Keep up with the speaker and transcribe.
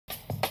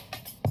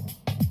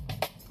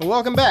Well,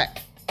 welcome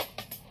back.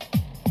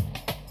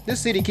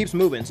 This city keeps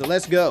moving, so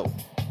let's go.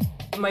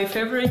 My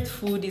favorite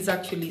food is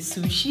actually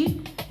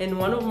sushi, and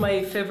one of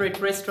my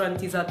favorite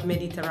restaurants is at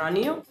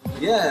Mediterraneo.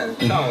 Yeah,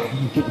 ciao.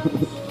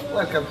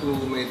 Welcome to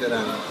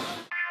Mediterraneo.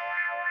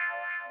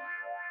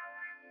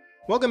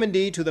 Welcome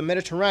indeed to the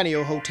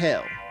Mediterraneo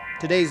Hotel,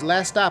 today's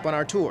last stop on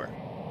our tour.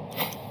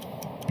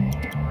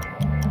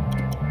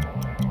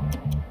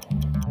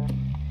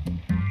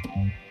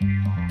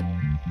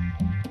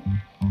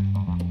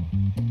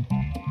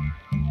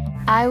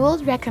 I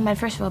would recommend,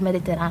 first of all,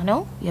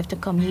 Mediterraneo. You have to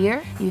come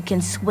here. You can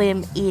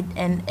swim, eat,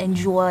 and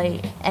enjoy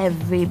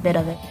every bit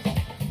of it.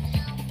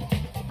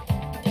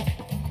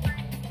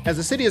 As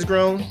the city has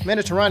grown,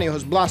 Mediterraneo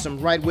has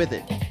blossomed right with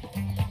it,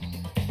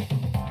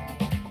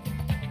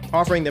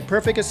 offering the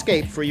perfect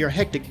escape for your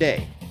hectic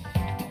day.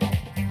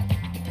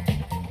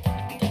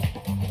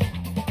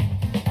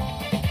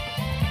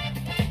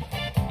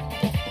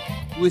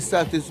 We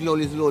started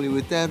slowly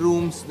with 10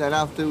 rooms, then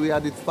after we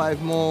added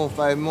 5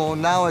 more.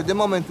 Now at the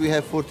moment we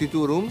have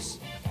 42 rooms,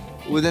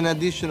 with an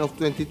addition of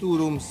 22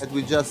 rooms that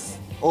we just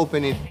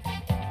opened it.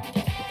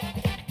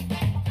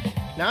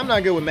 Now, I'm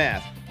not good with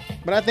math,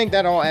 but I think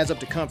that all adds up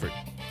to comfort,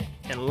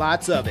 and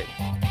lots of it.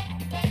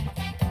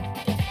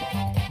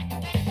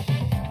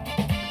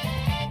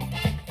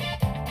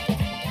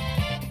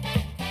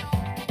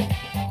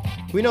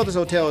 We know this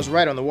hotel is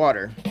right on the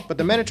water, but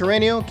the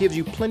Mediterraneo gives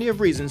you plenty of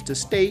reasons to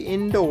stay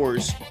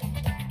indoors.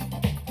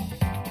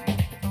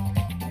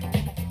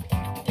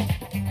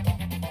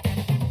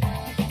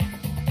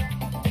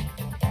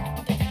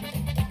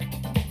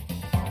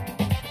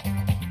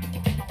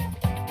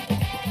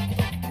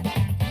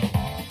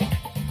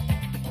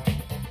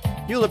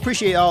 You'll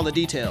appreciate all the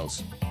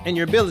details and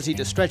your ability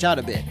to stretch out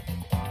a bit.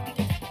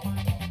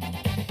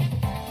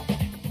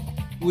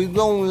 We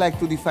don't like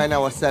to define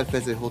ourselves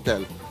as a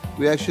hotel.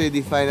 We actually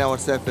define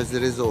ourselves as a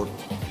resort.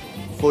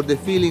 For the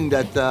feeling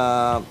that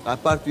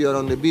apart you're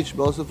on the beach,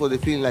 but also for the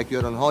feeling like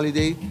you're on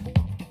holiday.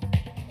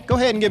 Go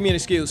ahead and give me an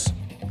excuse.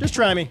 Just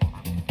try me.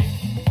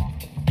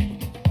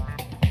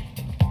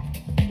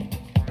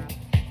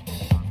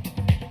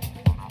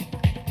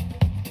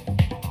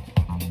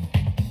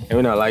 And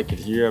when I like it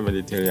here,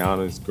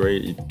 Mediterranean is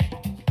great.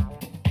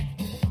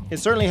 It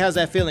certainly has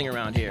that feeling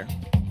around here.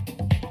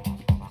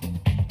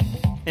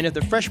 And if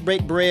the fresh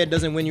baked bread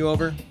doesn't win you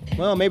over,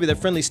 well, maybe the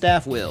friendly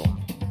staff will.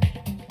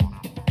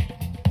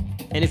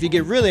 And if you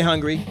get really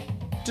hungry,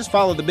 just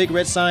follow the big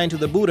red sign to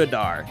the Buddha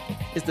Dar.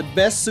 It's the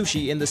best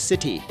sushi in the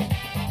city.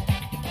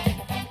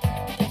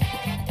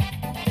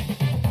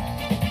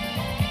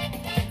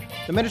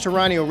 The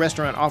Mediterraneo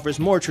restaurant offers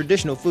more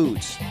traditional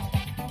foods.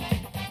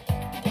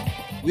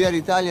 We are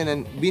Italian,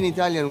 and being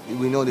Italian,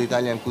 we know the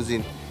Italian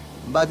cuisine.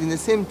 But in the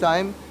same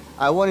time,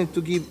 I wanted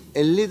to give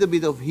a little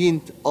bit of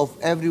hint of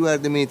everywhere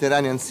the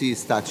Mediterranean Sea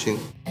is touching.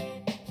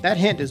 That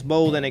hint is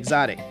bold and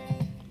exotic.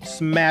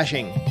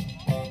 Smashing.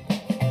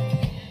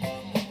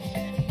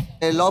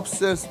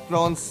 Lobsters,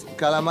 prawns,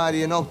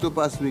 calamari, and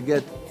octopus we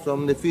get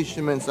from the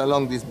fishermen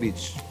along this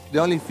beach. The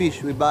only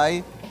fish we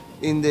buy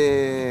in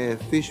the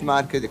fish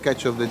market, the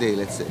catch of the day,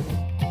 let's say.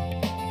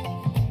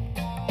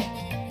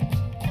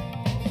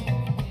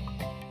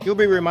 You'll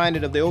be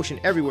reminded of the ocean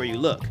everywhere you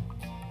look,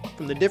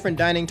 from the different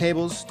dining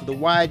tables to the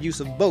wide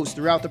use of boats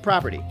throughout the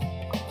property.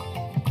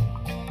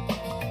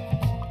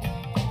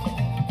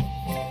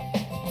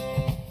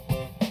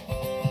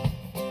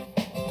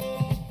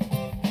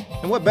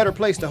 And what better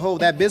place to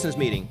hold that business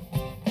meeting?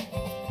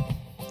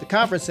 The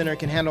conference center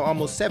can handle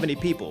almost 70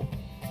 people,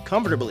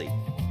 comfortably.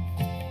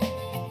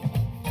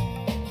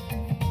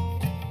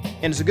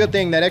 And it's a good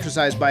thing that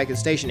exercise bike is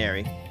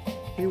stationary.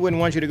 We wouldn't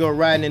want you to go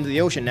riding into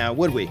the ocean now,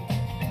 would we?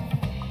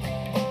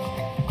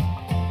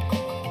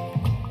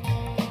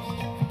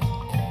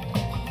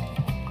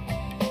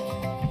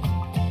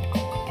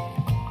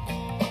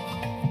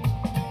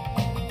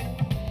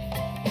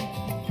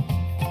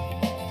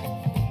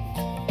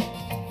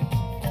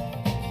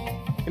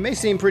 It may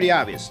seem pretty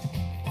obvious,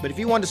 but if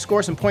you want to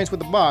score some points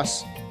with the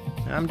boss,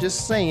 I'm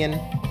just saying.